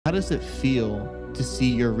how does it feel to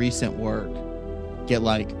see your recent work get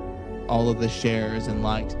like all of the shares and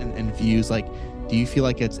likes and views? Like, do you feel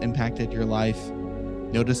like it's impacted your life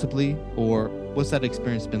noticeably, or what's that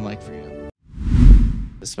experience been like for you?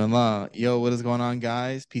 Bismillah. Yo, what is going on,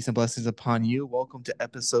 guys? Peace and blessings upon you. Welcome to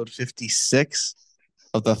episode 56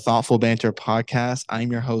 of the Thoughtful Banter podcast.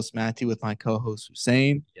 I'm your host, Matthew, with my co-host,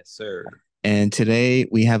 Hussein. Yes, sir. And today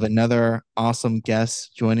we have another awesome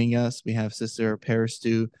guest joining us. We have Sister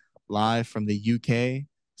Parastoo live from the UK.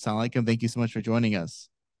 Assalamu alaikum. Thank you so much for joining us.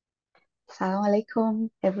 Assalamu alaikum,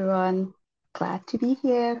 everyone. Glad to be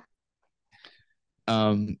here.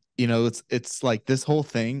 It's like this whole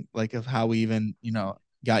thing, like of how we even,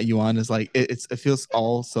 got you on is like it feels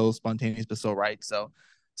all so spontaneous but so right. So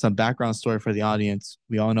some background story for the audience.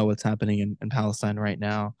 We all know what's happening in Palestine right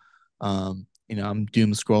now. I'm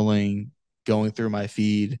doom scrolling, going through my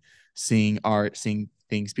feed, seeing art, seeing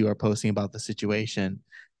things people are posting about the situation.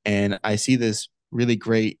 And I see this really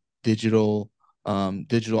great digital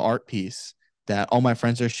art piece that all my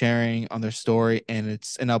friends are sharing on their story, and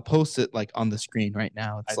I'll post it like on the screen right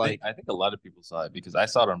now. It's I think a lot of people saw it because I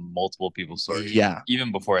saw it on multiple people's stories. Yeah.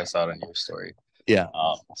 Even before I saw it on your story. Yeah.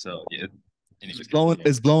 So yeah.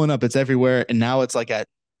 It's blowing up. It's everywhere. And now it's like at,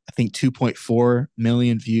 I think, 2.4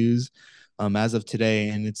 million views as of today.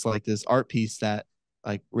 And it's like this art piece that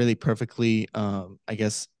like really perfectly, I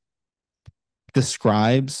guess,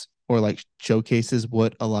 describes or like showcases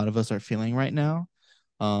what a lot of us are feeling right now.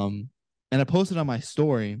 And I posted on my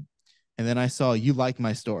story, and then I saw you like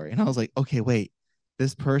my story, and I was like, okay, wait,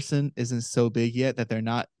 this person isn't so big yet that they're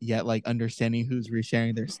not yet like understanding who's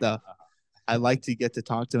resharing their stuff. I like to get to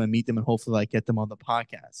talk to them and meet them and hopefully like get them on the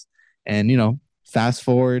podcast. And fast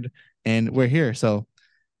forward and we're here. So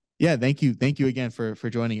yeah, thank you again for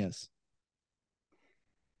joining us.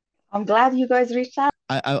 I'm glad you guys reached out.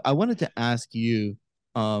 I wanted to ask you,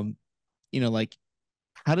 like,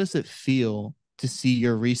 how does it feel to see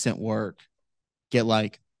your recent work get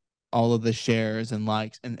like all of the shares and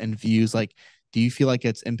likes and views? Like, do you feel like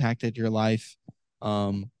it's impacted your life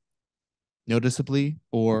noticeably,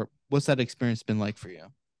 or what's that experience been like for you?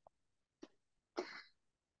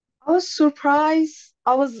 I was surprised.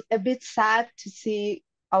 I was a bit sad to see.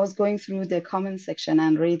 I was going through the comment section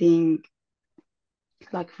and reading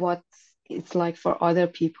like what it's like for other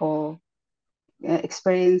people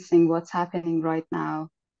experiencing what's happening right now.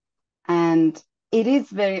 And it is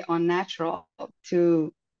very unnatural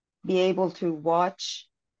to be able to watch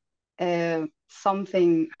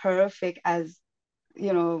something horrific as,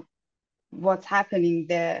 what's happening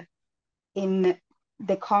there in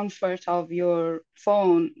the comfort of your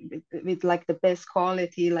phone with like the best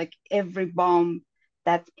quality. Like every bomb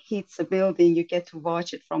that hits a building, you get to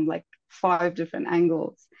watch it from like 5 different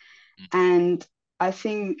angles. And I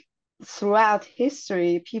think throughout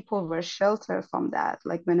history, people were sheltered from that.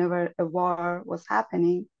 Like whenever a war was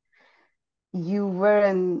happening, you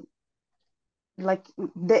weren't like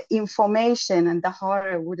the information and the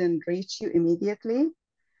horror wouldn't reach you immediately.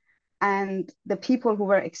 And the people who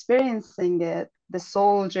were experiencing it, the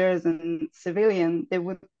soldiers and civilians, they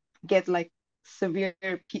would get like severe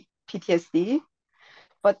PTSD.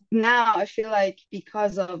 But now I feel like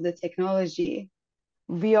because of the technology,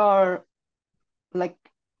 we are like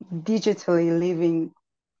digitally living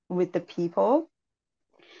with the people.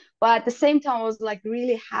 But at the same time, I was like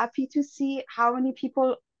really happy to see how many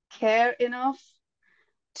people care enough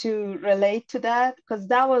to relate to that, because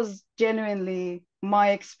that was genuinely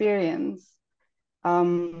my experience,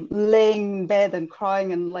 laying in bed and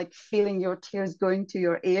crying and like feeling your tears going to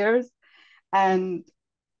your ears. And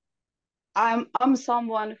I'm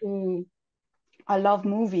someone who, I love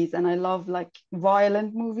movies and I love like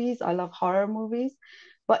violent movies. I love horror movies,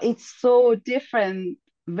 but it's so different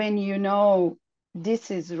when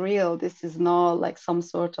this is real. This is not like some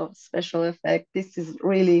sort of special effect. This is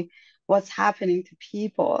really what's happening to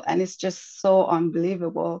people, and it's just so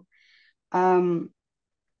unbelievable. Um,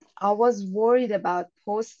 I was worried about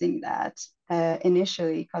posting that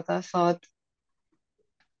initially because I thought,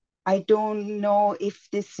 I don't know if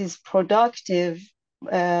this is productive.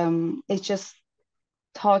 It's just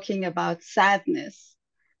talking about sadness,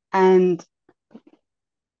 and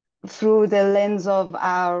through the lens of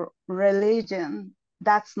our religion,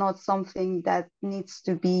 that's not something that needs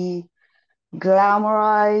to be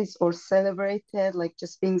glamorized or celebrated, like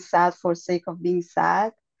just being sad for sake of being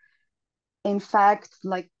sad. In fact,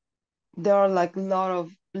 like there are like a lot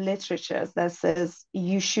of literatures that says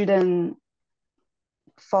you shouldn't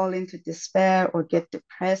fall into despair or get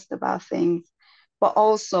depressed about things. But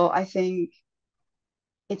also, I think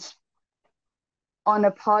it's on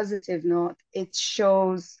a positive note, it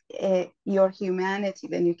shows your humanity.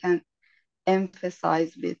 Then you can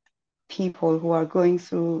emphasize with people who are going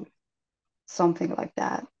through something like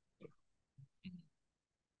that. And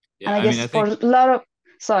Yeah, I I mean, guess I for think a lot of,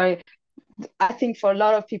 sorry, I think for a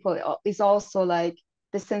lot of people, it's also like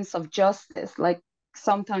the sense of justice. Like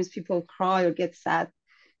sometimes people cry or get sad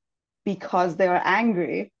because they are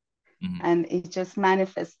angry, mhm. and it just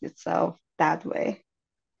manifests itself that way.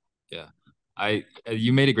 Yeah.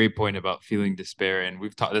 You made a great point about feeling despair, and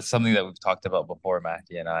we've talked. That's something that we've talked about before,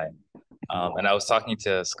 Mackie and I. And I was talking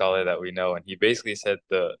to a scholar that we know, and he basically said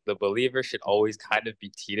the believer should always kind of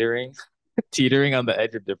be teetering, teetering on the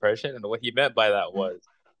edge of depression. And what he meant by that was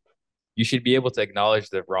you should be able to acknowledge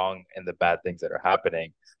the wrong and the bad things that are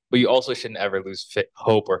happening, but you also shouldn't ever lose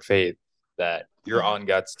hope or faith that you're Yeah, on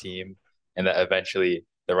God's team and that eventually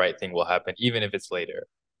the right thing will happen, even if it's later.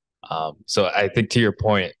 So I think to your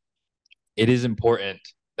point, it is important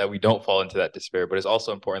that we don't fall into that despair, but it's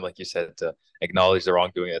also important, like you said, to acknowledge the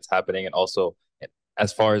wrongdoing that's happening, and also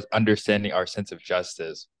as far as understanding our sense of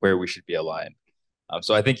justice, where we should be aligned.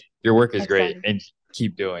 So I think your work is great, exactly. and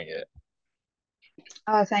keep doing it.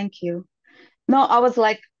 Oh, thank you. No, I was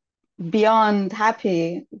like beyond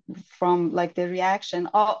happy from like the reaction.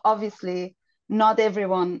 Obviously, not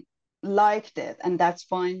everyone liked it, and that's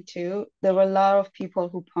fine too. There were a lot of people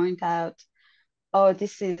who point out, oh,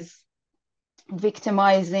 this is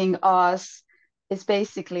victimizing us. It's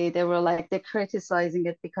basically they were like they're criticizing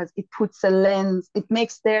it because it puts a lens, it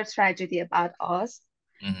makes their tragedy about us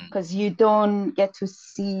Mhm. because you don't get to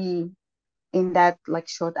see in that like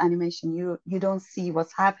short animation, you don't see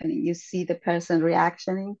what's happening. You see the person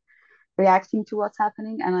reacting to what's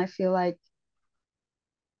happening. And I feel like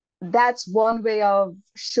that's one way of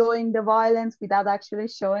showing the violence without actually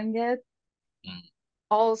showing it. Mhm.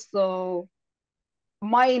 Also,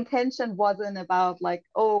 my intention wasn't about like,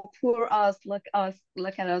 oh, poor us, look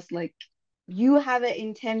at us. Like, you have an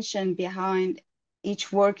intention behind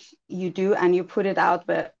each work you do, and you put it out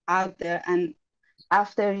there. And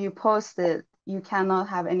after you post it, you cannot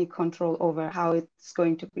have any control over how it's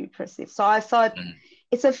going to be perceived. So I thought Mhm.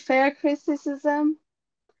 it's a fair criticism,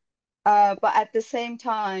 but at the same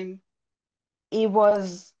time, it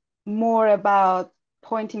was more about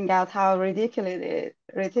pointing out how ridiculous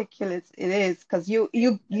it is because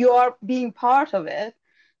you are being part of it,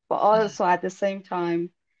 but Mhm. also at the same time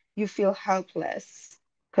you feel helpless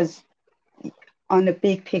because on the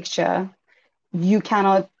big picture you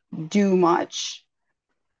cannot do much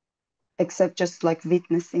except just like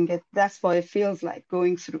witnessing it. That's what it feels like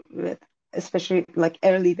going through it, especially like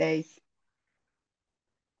early days.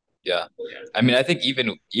 Yeah. I mean, I think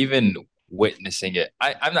even witnessing it,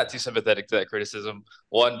 I'm not too sympathetic to that criticism.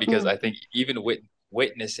 One, because Mm, I think even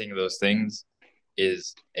witnessing those things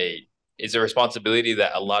is a is a responsibility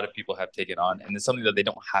that a lot of people have taken on, and it's something that they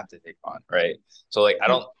don't have to take on, right? So like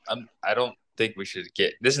yeah, I don't think we should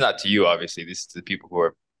get this is not to you, obviously. This is to the people who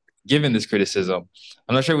are given this criticism.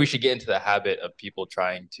 I'm not sure we should get into the habit of people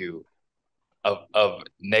trying to of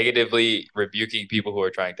negatively rebuking people who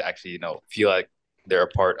are trying to actually, feel like they're a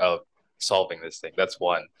part of solving this thing. That's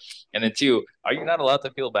one. And then two, are you not allowed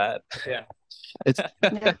to feel bad? Yeah. It's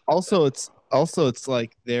yeah, it's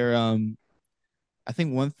like they're I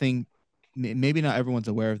think one thing, maybe not everyone's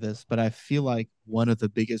aware of this, but I feel like one of the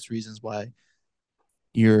biggest reasons why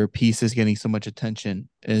your piece is getting so much attention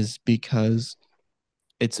is because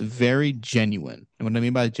it's very genuine. And what I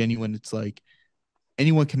mean by genuine, it's like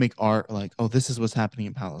anyone can make art like, oh, this is what's happening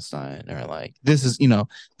in Palestine, or like this is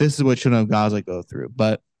what children of Gaza go through.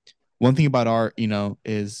 But one thing about art,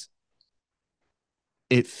 is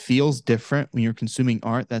it feels different when you're consuming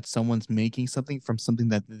art that someone's making something from something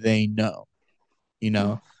that they know. You yeah,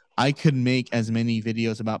 know, I could make as many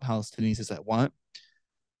videos about Palestinians as I want,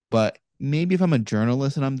 but maybe if I'm a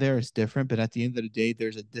journalist and I'm there, it's different. But at the end of the day,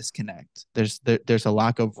 there's a disconnect. There's a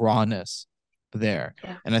lack of rawness there,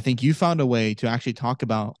 yeah, and I think you found a way to actually talk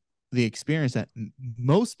about the experience that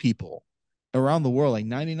most people around the world, like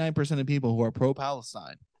 99% of people who are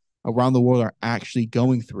pro-Palestine around the world, are actually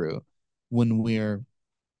going through when we're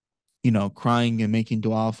crying and making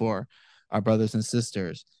dua for our brothers and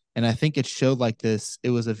sisters. And I think it showed like this. It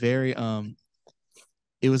was a very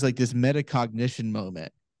it was like this metacognition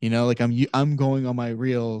moment. Like I'm going on my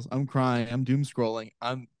reels, I'm crying, I'm doom scrolling,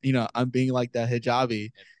 I'm being like that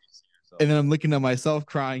hijabi, and then I'm looking at myself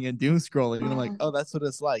crying and doom scrolling, and I'm like, mm, oh, that's what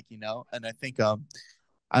it's like. And I think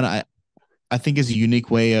I I think it's a unique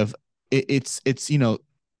way of it's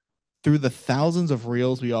through the thousands of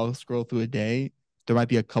reels we all scroll through a day, there might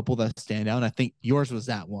be a couple that stand out. And I think yours was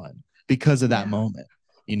that one because of that yeah. moment.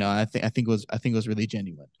 I think it was really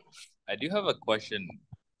genuine. I do have a question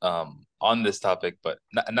on this topic, but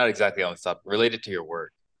not exactly on this topic, related to your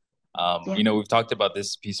work. Yeah. We've talked about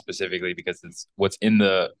this piece specifically because it's what's in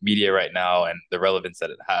the media right now and the relevance that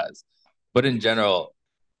it has. But in general,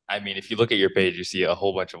 I mean, if you look at your page, you see a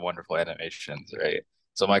whole bunch of wonderful animations, right?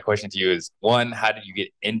 So my question to you is, one, how did you get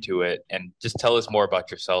into it? And just tell us more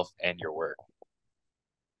about yourself and your work.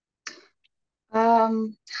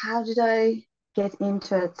 How did I get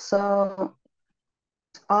into it? So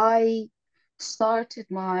I started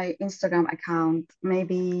my Instagram account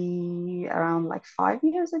maybe around like 5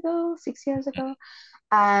 years ago, 6 years ago.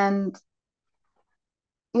 And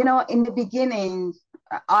in the beginning,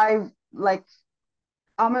 I like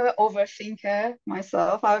I'm an overthinker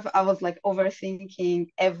myself. I was like overthinking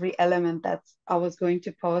every element that I was going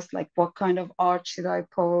to post, like what kind of art should I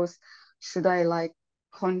post? Should I like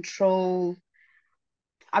control?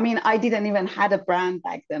 I mean, I didn't even had a brand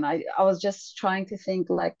back then. I was just trying to think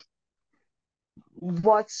like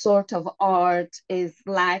what sort of art is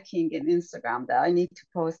lacking in Instagram that I need to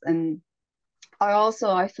post. And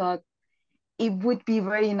I thought it would be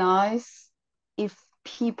very nice if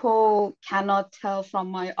people cannot tell from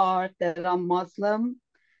my art that I'm Muslim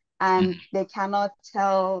and Mhm. they cannot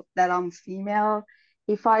tell that I'm female.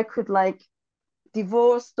 If I could like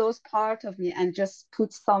divorce those part of me and just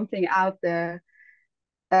put something out there,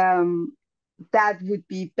 um, that would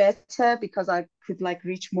be better because I could like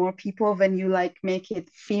reach more people when you like make it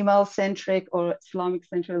female centric or Islamic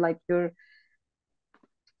centric, like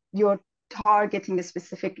you're targeting a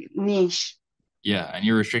specific niche. Yeah, and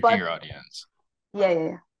you're restricting But your audience.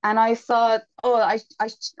 yeah. And I thought, oh, I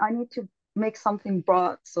need to make something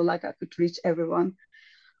broad so like I could reach everyone.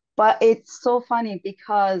 But it's so funny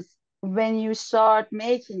because when you start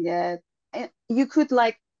making it, you could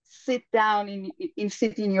like sit down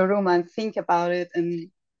sit in your room and think about it and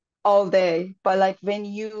all day. But like when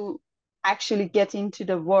you actually get into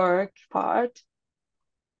the work part,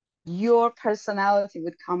 your personality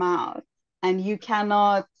would come out and you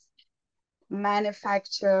cannot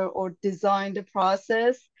manufacture or design the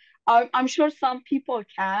process. I'm sure some people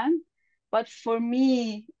can, but for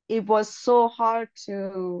me, it was so hard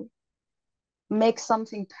to make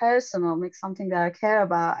something personal, make something that I care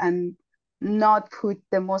about, and not put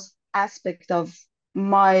the most aspect of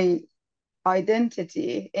my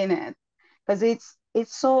identity in it. Because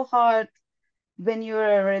it's so hard when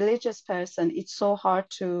you're a religious person, it's so hard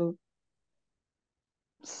to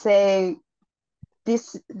say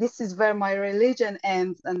this is where my religion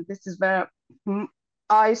ends and this is where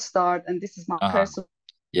I start and this is my Uh-huh. personal.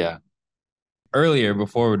 Yeah. Earlier,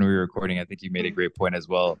 before when we were recording, I think you made a great point as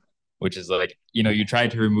well, which is like, you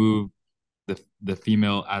tried to remove the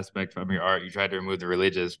female aspect from your art. You tried to remove the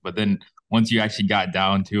religious, but then once you actually got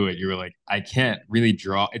down to it, you were like, I can't really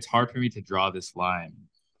draw. It's hard for me to draw this line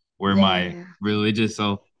where my Yeah, religious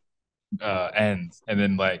self ends, and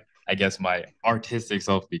then like I guess my artistic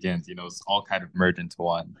self begins. It's all kind of merged into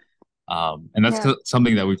one. And that's yeah,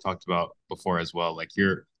 something that we've talked about before as well. Like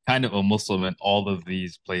you're kind of a Muslim in all of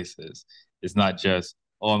these places. It's not just,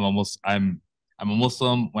 oh, I'm a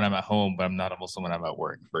Muslim when I'm at home, but I'm not a Muslim when I'm at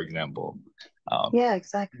work, for example. yeah,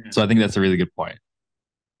 exactly. So I think that's a really good point.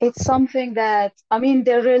 It's something that I mean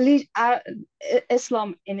the religion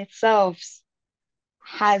Islam in itself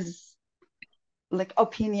has like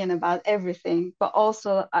opinion about everything, but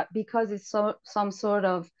also because it's some sort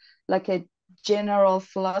of like a general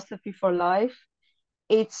philosophy for life,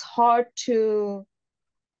 it's hard to,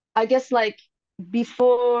 I guess, like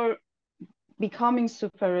before becoming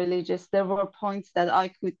super religious, there were points that I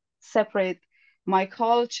could separate my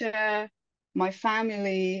culture, my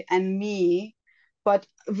family, and me. But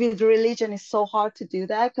with religion, it's so hard to do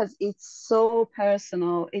that because it's so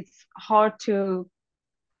personal. It's hard to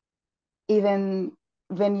even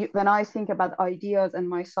when I think about ideas and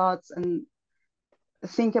my thoughts and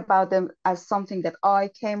think about them as something that I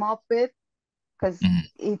came up with because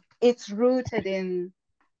Mhm. it's rooted in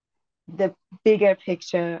the bigger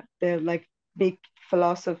picture, the like big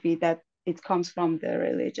philosophy that it comes from the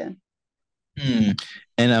religion. Hmm.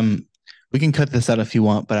 And we can cut this out if you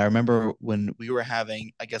want, but I remember when we were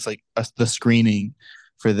having, I guess, like the screening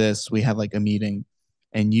for this, we had like a meeting,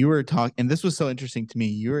 and you were talking, and this was so interesting to me.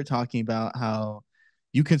 You were talking about how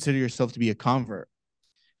you consider yourself to be a convert,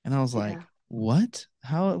 and I was Yeah. like, what?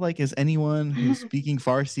 How like is anyone who's speaking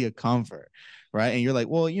Farsi a convert, right? And you're like,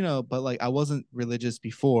 well, but like I wasn't religious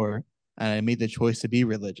before, and I made the choice to be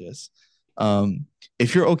religious. Um,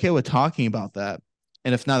 if you're okay with talking about that,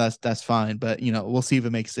 and if not, that's fine. But we'll see if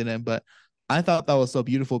it makes it in. But I thought that was so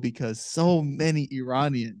beautiful because so many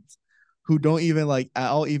Iranians who don't even like at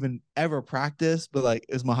all even ever practice, but like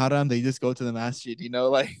it's Muharram, they just go to the masjid,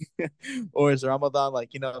 like or it's Ramadan,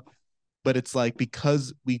 but it's like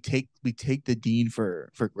because we take the deen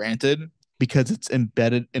for granted because it's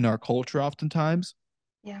embedded in our culture oftentimes.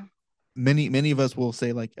 Yeah. Many of us will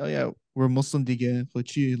say like, oh yeah, we're Muslim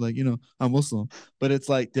dige, I'm Muslim, but it's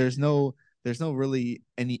like there's no really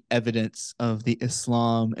any evidence of the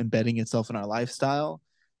Islam embedding itself in our lifestyle.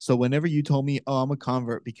 So whenever you told me, oh, I'm a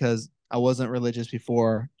convert because I wasn't religious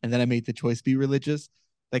before and then I made the choice to be religious,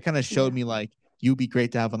 that kind of showed Yeah. me like you'd be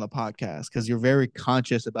great to have on the podcast because you're very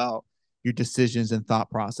conscious about your decisions and thought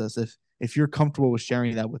process. If you're comfortable with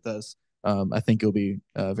sharing that with us, I think it'll be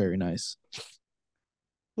very nice.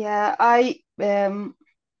 Yeah,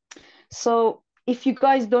 so if you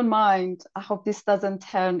guys don't mind, I hope this doesn't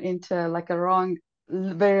turn into like a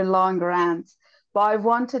very long rant. But I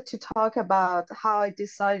wanted to talk about how I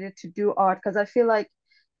decided to do art because I feel like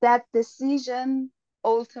that decision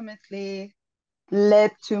ultimately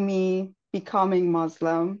led to me becoming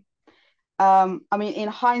Muslim. I mean, in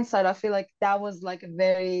hindsight, I feel like that was like a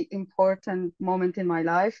very important moment in my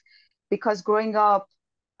life because growing up,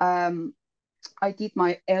 um, I did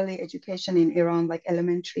my early education in Iran, like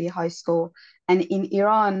elementary, high school. And in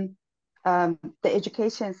Iran, the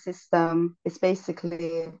education system is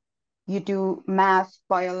basically you do math,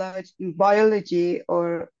 biology,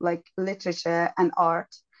 or like literature and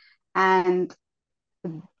art. And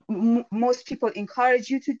most people encourage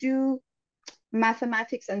you to do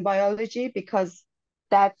mathematics and biology because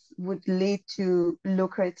that would lead to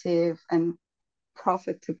lucrative and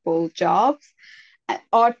profitable jobs. And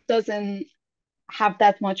art doesn't have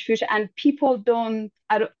that much future, and people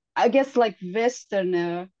I guess like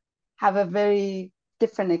Westerner have a very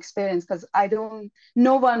different experience because I don't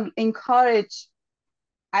no one encourage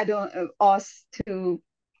I don't us to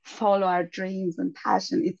follow our dreams and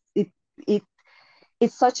passion. It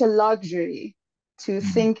it's such a luxury to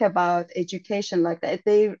Mm. think about education like that.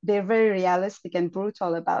 They're very realistic and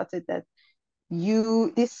brutal about it, that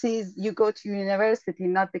you go to university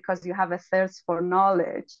not because you have a thirst for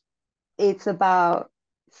knowledge. It's about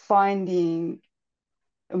finding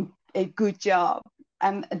a good job,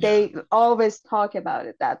 and Yeah. they always talk about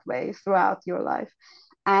it that way throughout your life.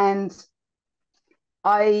 And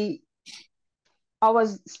i I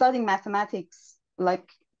was studying mathematics like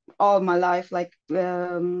all my life, like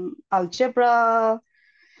algebra,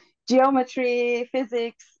 geometry,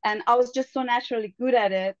 physics, and I was just so naturally good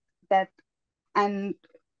at it that, and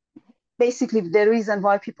basically the reason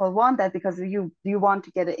why people want that because you want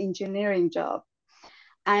to get an engineering job.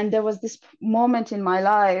 And there was this moment in my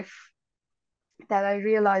life that I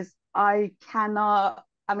realized I cannot,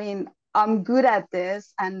 I mean, I'm good at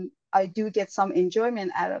this and I do get some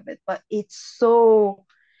enjoyment out of it, but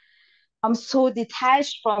I'm so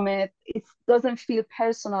detached from it. It doesn't feel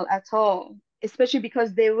personal at all, especially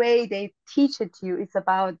because the way they teach it to you, it's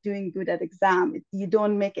about doing good at exam. You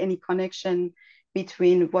don't make any connection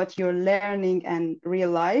between what you're learning and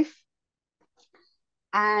real life.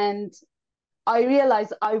 And I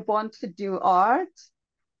realized I want to do art,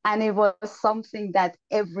 and it was something that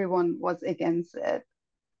everyone was against it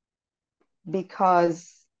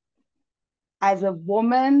because as a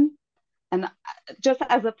woman and just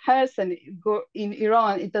as a person in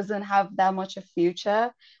Iran, it doesn't have that much a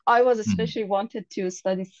future. I was Mm. especially wanted to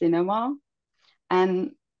study cinema,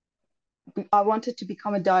 and I wanted to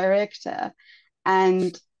become a director.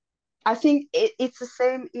 And I think it's the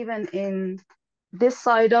same even in this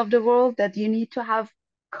side of the world, that you need to have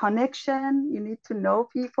connection, you need to know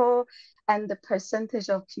people, and the percentage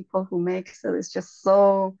of people who makes it is just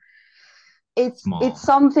so it's Small.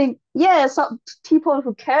 something, yeah. So people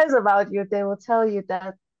who cares about you, they will tell you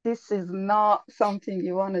that this is not something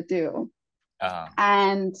you want to do. Uh,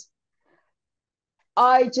 And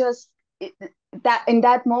I just it, that in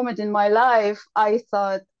that moment in my life, I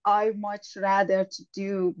thought I much rather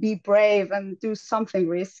to be brave and do something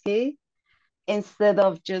risky instead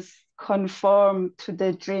of just conform to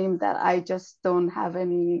the dream that I just don't have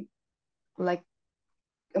any like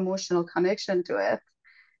emotional connection to it.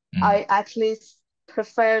 mm. I at least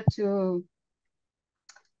prefer to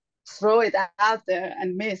throw it out there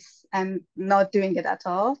and miss and not doing it at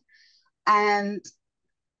all. And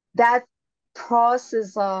that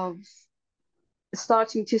process of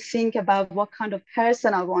starting to think about what kind of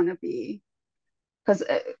person I want to be, because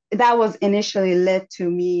that was initially led to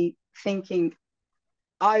me thinking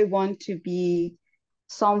I want to be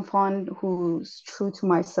someone who's true to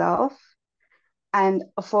myself. And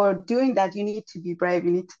for doing that, you need to be brave,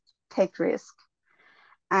 you need to take risk.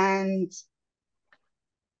 And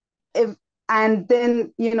if, and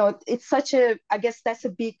then, it's such a, I guess that's a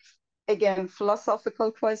big again,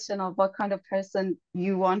 philosophical question of what kind of person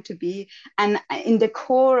you want to be. And in the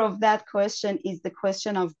core of that question is the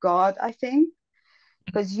question of God, I think,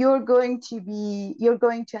 because you're going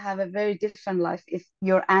to have a very different life if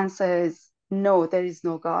your answer is no, there is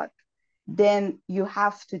no God. Then you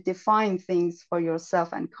have to define things for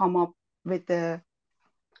yourself and come up with a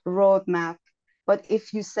roadmap. But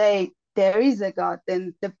if you say there is a God,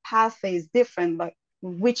 then the pathway is different. Like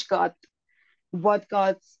which God, what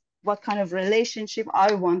kind of relationship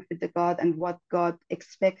I want with the God and what God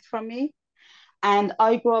expects from me. And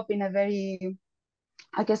I grew up in a very,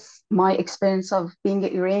 I guess my experience of being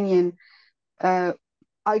an Iranian, uh,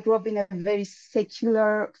 I grew up in a very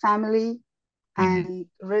secular family, Hmm. and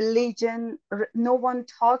religion, no one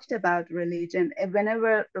talked about religion.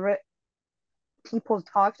 Whenever people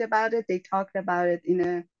talked about it, they talked about it in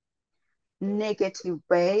a negative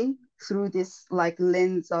way through this like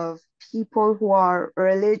lens of people who are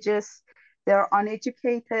religious, they're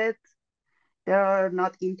uneducated, they're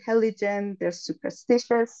not intelligent, they're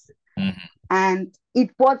superstitious. Hmm. And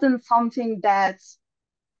it wasn't something that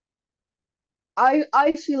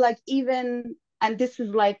I feel like even, and this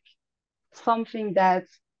is like something that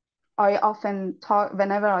I often talk,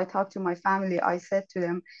 whenever I talk to my family, I said to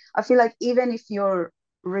them, I feel like even if you're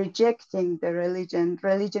rejecting the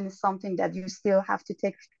religion is something that you still have to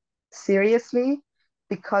take seriously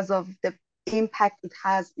because of the impact it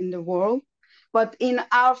has in the world. But in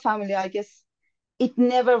our family, I guess it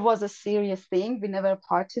never was a serious thing. We never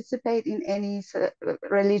participate in any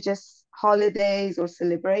religious holidays or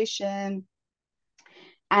celebration.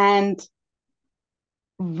 And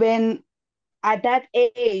when at that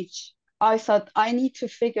age, I thought I need to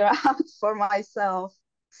figure out for myself,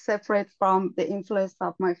 separate from the influence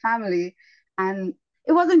of my family. And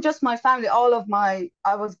it wasn't just my family,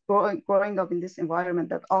 I was growing up in this environment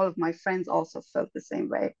that all of my friends also felt the same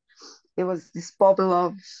way. It was this bubble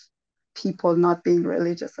of people not being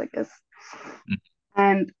religious, I guess.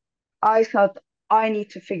 And I felt I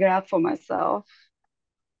need to figure out for myself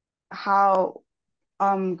how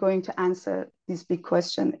I'm going to answer this big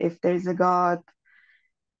question. If there is a God,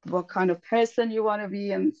 what kind of person you want to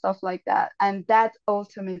be and stuff like that. And that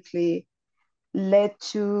ultimately led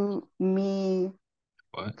to me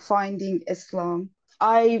What? finding Islam.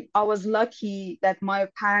 I was lucky that my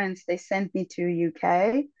parents they sent me to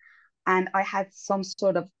UK, and I had some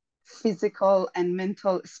sort of physical and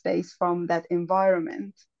mental space from that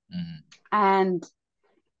environment. Hmm. And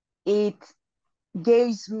it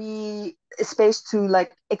gives me a space to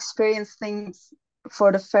like experience things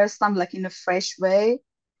for the first time, like in a fresh way.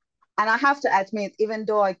 And I have to admit, even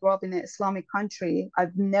though I grew up in an Islamic country,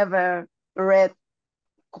 I've never read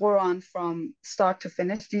Quran from start to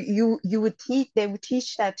finish. You would teach they would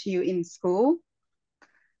teach that to you in school,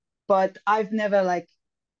 but I've never like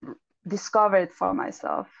discovered it for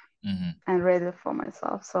myself Hmm. and read it for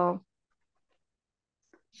myself. So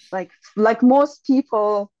like most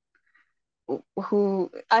people who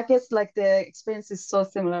I guess like the experience is so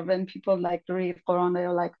similar when people like read Quran,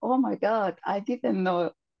 they're like, oh my God, I didn't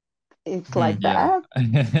know it's like Yeah.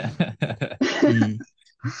 that. Mm.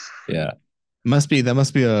 Yeah. That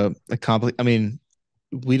must be a complex. I mean,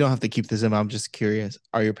 we don't have to keep this in. I'm just curious.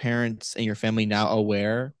 Are your parents and your family now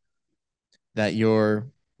aware that you're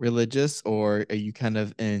religious, or are you kind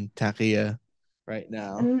of in taqiyya right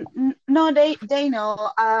now? No, they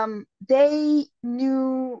know. They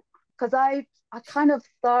knew because I kind of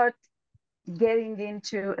start getting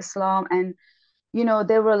into Islam, and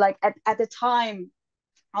they were like at the time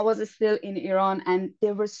I was still in Iran, and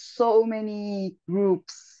there were so many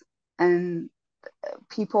groups and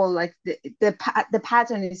people like the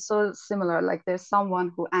pattern is so similar. Like there's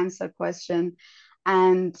someone who answer question,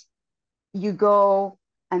 and you go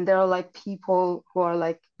and there are like people who are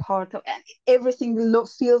like part of, and everything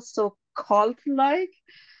feels so cult like.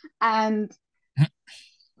 And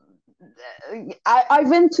I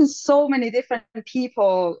went to so many different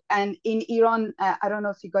people, and in Iran, I don't know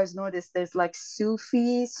if you guys know this, there's like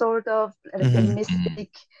Sufi sort of like a Mm-hmm. Mm. mystic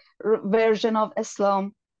version of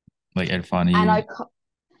Islam. Like And Irfani.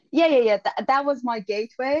 yeah, that was my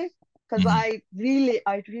gateway because Hmm. I really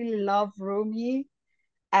love Rumi.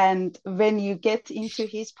 And when you get into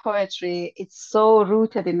his poetry, it's so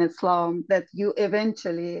rooted in Islam that you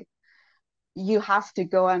have to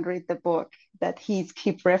go and read the book that he's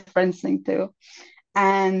keep referencing to.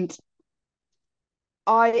 And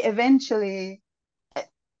I eventually,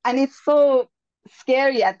 and it's so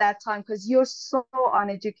scary at that time because you're so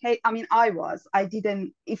uneducated. I mean, I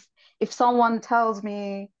didn't, if someone tells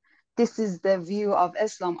me this is the view of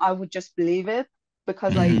Islam, I would just believe it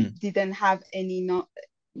because I Mm-hmm. didn't have any, no,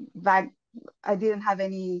 back, I didn't have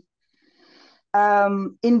any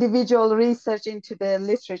individual research into the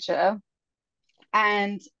literature.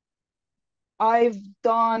 And I've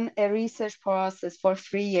done a research process for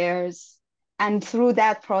 3 years. And through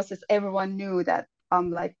that process, everyone knew that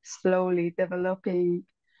I'm like slowly developing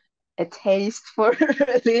a taste for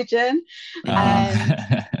religion. And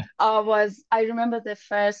Uh-huh. I remember the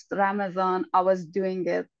first Ramadan, I was doing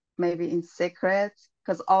it maybe in secret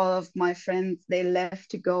because all of my friends, they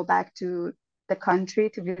left to go back to the country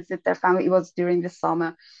to visit their family. It was during the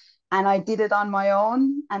summer. And I did it on my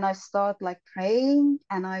own, and I start like praying,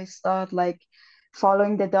 and I start like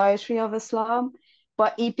following the dietary of Islam.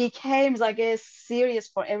 But it became, I guess, serious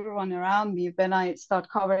for everyone around me when I start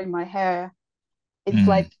covering my hair. It's Mm.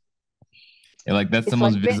 like Yeah, like that's the it's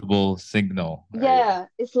most like visible signal, right? yeah,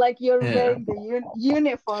 it's like you're Yeah. wearing the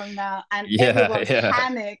uniform now, and Yeah, everyone yeah.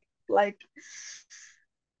 panicked. Like,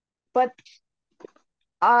 but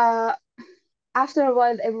uh, after a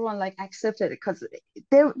while, everyone like accepted it because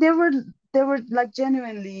they they were like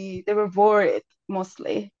genuinely they were worried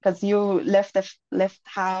mostly because you left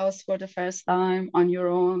house for the first time on your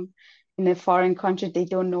own in a foreign country. They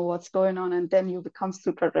don't know what's going on, and then you become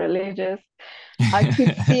super religious. I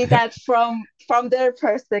could see that from their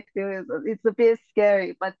perspective. It's a bit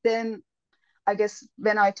scary, but then I guess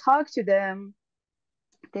when I talk to them,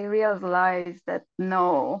 they realize that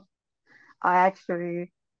no, I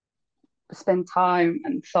actually spent time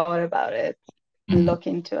and thought about it and Mm. look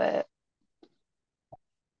into it.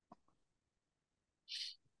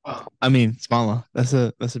 I mean, Smala, that's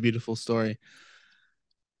a beautiful story.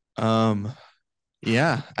 Um,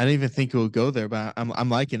 yeah, I didn't even think it would go there, but I'm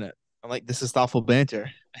liking it. I'm like, this is thoughtful banter.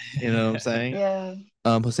 You know what I'm saying? Yeah.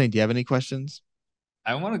 Hussein, do you have any questions?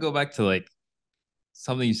 I want to go back to like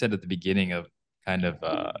something you said at the beginning of kind of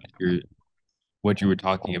your what you were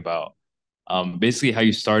talking about. Basically how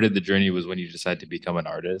you started the journey was when you decided to become an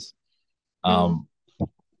artist. Mm, Um,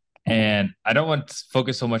 and I don't want to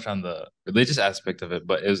focus so much on the religious aspect of it,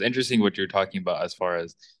 but it was interesting what you were talking about as far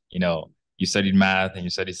as, you studied math and you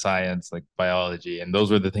studied science, like biology, and those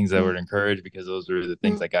were the things that mm, were encouraged because those were the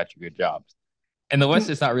things mm, that got you good jobs. In the West,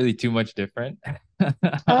 mm. it's not really too much different.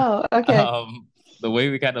 Oh, okay. The way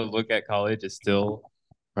we kind of look at college is still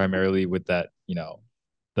primarily with that,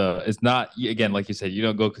 it's not, again, like you said, you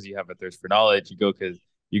don't go because you have a thirst for knowledge. You go because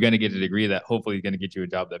you're going to get a degree that hopefully is going to get you a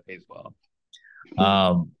job that pays well. Mm,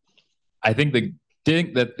 Um, I think the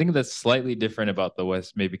thing that's slightly different about the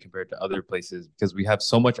West, maybe compared to other places, because we have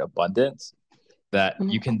so much abundance that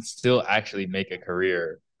you mm, can still actually make a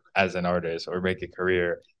career as an artist or make a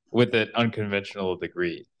career with an unconventional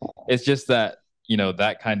degree. It's just that,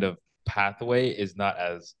 that kind of pathway is not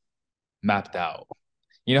as mapped out.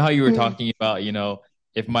 You know how you were mm, talking about,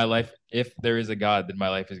 if there is a God, then my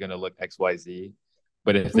life is going to look XYZ.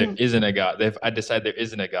 But if there mm. isn't a God, if I decide there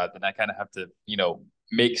isn't a God, then I kind of have to,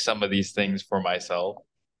 make some of these things for myself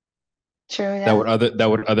True, yeah. that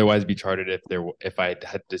would otherwise be charted if I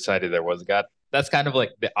had decided there was a God. That's kind of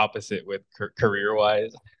like the opposite with career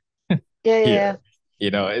wise Yeah, yeah, yeah.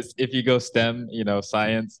 here. It's if you go STEM,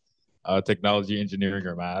 science, technology, engineering,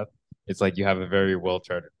 or math, it's like you have a very well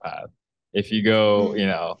charted path. If you go,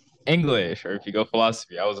 Mm. English, or if you go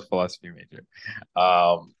philosophy, I was a philosophy major,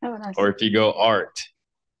 um, Oh, nice. or if you go art,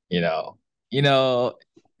 you know, you know,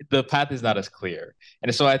 the path is not as clear.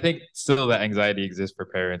 And so I think still that anxiety exists for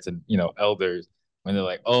parents and, elders when they're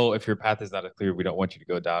like, oh, if your path is not as clear, we don't want you to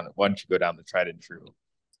go down. Why don't you go down the tried and true?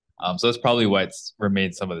 So that's probably why it's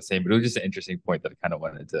remained some of the same, but it was just an interesting point that I kind of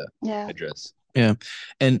wanted to Yeah. address. Yeah.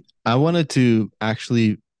 And I wanted to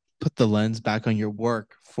actually put the lens back on your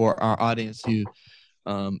work for our audience who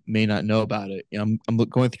may not know about it. I'm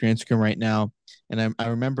going through your Instagram right now, and I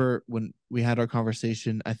remember when we had our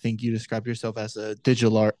conversation. I think you described yourself as a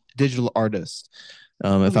digital artist, if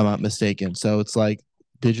I'm Mm. not mistaken. So it's like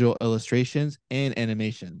digital illustrations and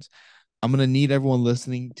animations. I'm gonna need everyone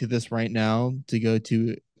listening to this right now to go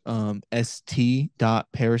to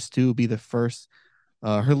st.parastoo will be the first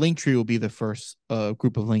her link tree will be the first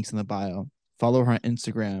group of links in the bio. Follow her on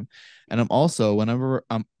Instagram. And I'm also, whenever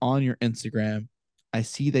I'm on your Instagram, I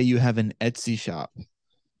see that you have an Etsy shop.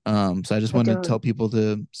 So I just I wanted to do. tell people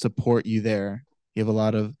to support you there. You have a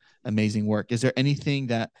lot of amazing work. Is there anything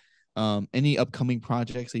that, any upcoming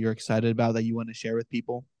projects that you're excited about that you want to share with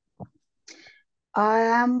people? I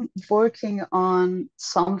am working on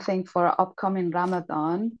something for upcoming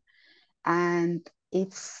Ramadan, and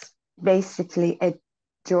it's basically a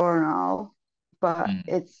journal, but Mm.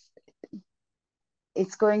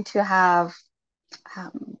 it's going to have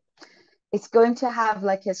um, it's going to have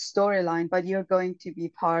like a storyline, but you're going to be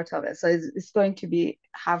part of it. So it's going to be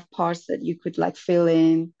have parts that you could like fill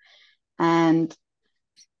in. And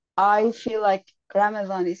I feel like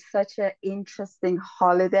Ramadan is such an interesting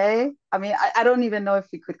holiday. I mean, I don't even know if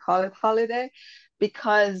we could call it holiday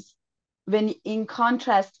because when in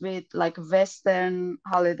contrast with like Western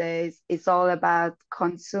holidays, it's all about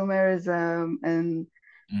consumerism and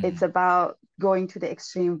it's Mhm. about going to the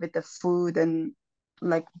extreme with the food and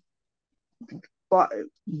like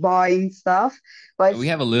buying stuff. But We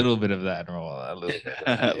have a little bit of that in Ramadan, a little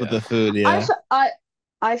bit, With yeah. the food, I, yeah. f- I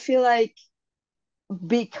I feel like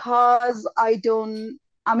because I don't,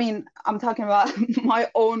 I mean, I'm talking about my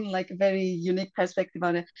own like very unique perspective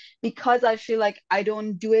on it. Because I feel like I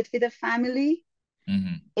don't do it with a family,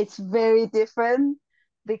 Hmm. it's very different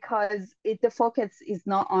because the focus is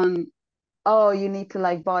not on, oh, you need to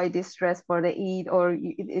like buy this dress for the Eid or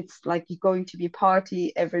it's like you're going to be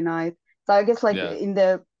party every night. So I guess like Yeah. in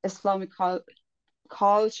the Islamic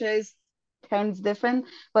cultures turns different,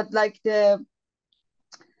 but like the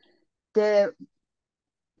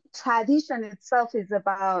tradition itself is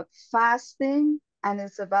about fasting and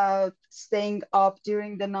it's about staying up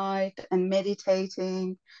during the night and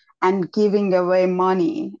meditating and giving away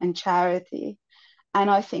money and charity. And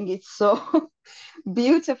I think it's so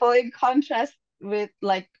beautiful in contrast with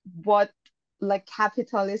like what like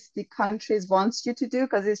capitalistic countries wants you to do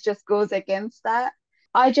because it just goes against that.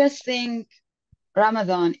 I just think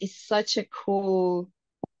Ramadan is such a cool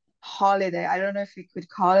holiday. I don't know if we could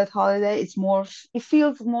call it holiday. It's more, it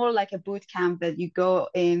feels more like a boot camp that you go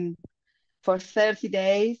in for 30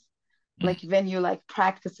 days, Mm. like when you're like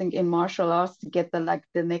practicing in martial arts to get the like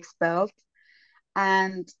the next belt.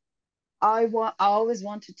 And I always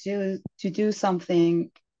wanted to do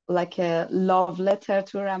something like a love letter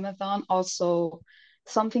to Ramadan, also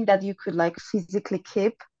something that you could like physically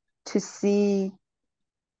keep to see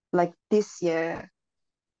like this year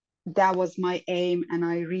that was my aim and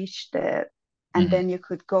I reached it. And Hmm. then you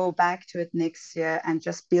could go back to it next year and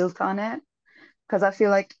just build on it. Because I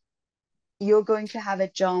feel like you're going to have a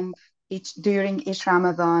jump during each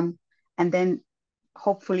Ramadan, and then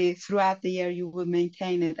hopefully throughout the year you will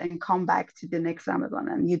maintain it and come back to the next Ramadan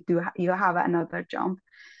and you have another jump.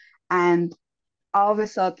 And I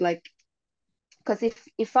always thought like, because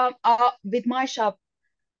if I'm with my shop,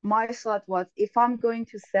 my thought was if I'm going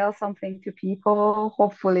to sell something to people,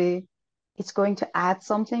 hopefully it's going to add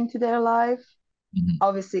something to their life. Hmm.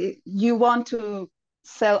 Obviously, you want to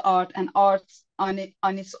sell art, and art on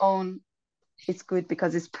its own is good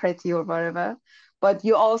because it's pretty or whatever. But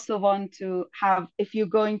you also want to have, if you're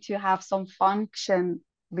going to have some function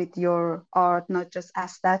with your art, not just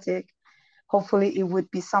aesthetic, hopefully it would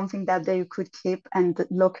be something that they could keep and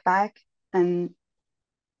look back and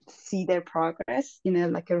see their progress in a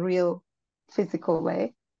like a real physical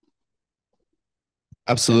way.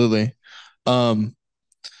 Absolutely. Um,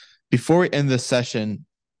 before we end this session,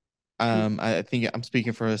 Mm. I think I'm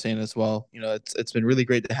speaking for Hussein as well. It's been really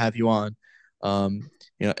great to have you on.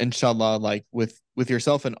 Inshallah, like with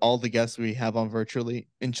yourself and all the guests we have on virtually,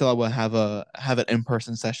 inshallah we'll have an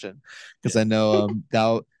in-person session because I Yes.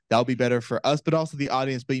 know that'll be better for us, but also the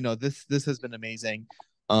audience. But this has been amazing.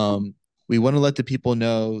 We want to let the people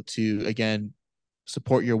know to again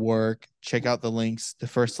support your work. Check out the links, the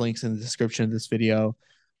first links in the description of this video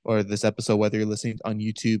or this episode, whether you're listening on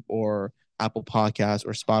YouTube or Apple Podcasts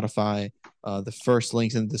or Spotify. The first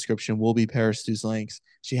links in the description will be Parastoo's links.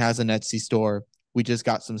 She has an Etsy store. We just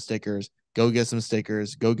got some stickers. Go get some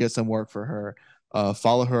stickers. Go get some work for her.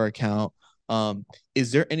 Follow her account.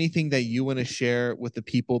 Is there anything that you want to share with the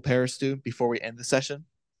people, Parastoo, before we end the session?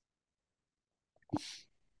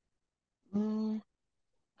 Mm,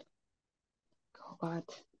 God,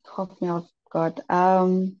 help me out, God.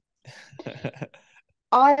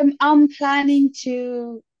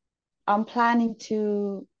 I'm planning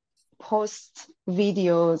to post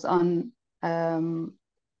videos on um,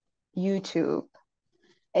 YouTube.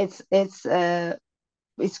 It's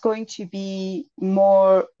going to be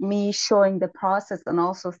more me showing the process and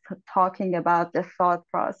also talking about the thought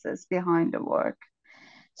process behind the work.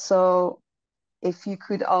 So if you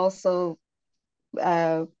could also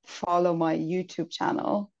follow my YouTube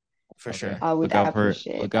channel, For Okay. sure. I would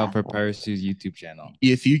appreciate Look out that. for Parastoo's YouTube channel.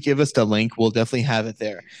 If you give us the link, we'll definitely have it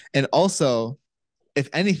there. And also, if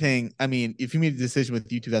anything, I mean, if you made a decision with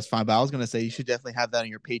YouTube, that's fine. But I was gonna say you should definitely have that on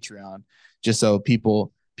your Patreon, just so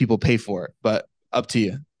people pay for it. But up to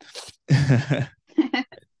you. Thank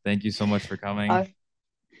Thank you so much for uh, coming.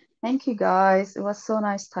 Thank you guys. It was so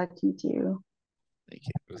nice talking to you. you.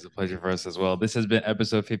 It was a pleasure for us as well. This has been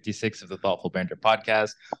episode 56 of the Thoughtful Banter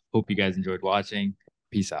podcast. Hope you guys enjoyed watching.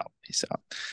 Peace out. Peace out.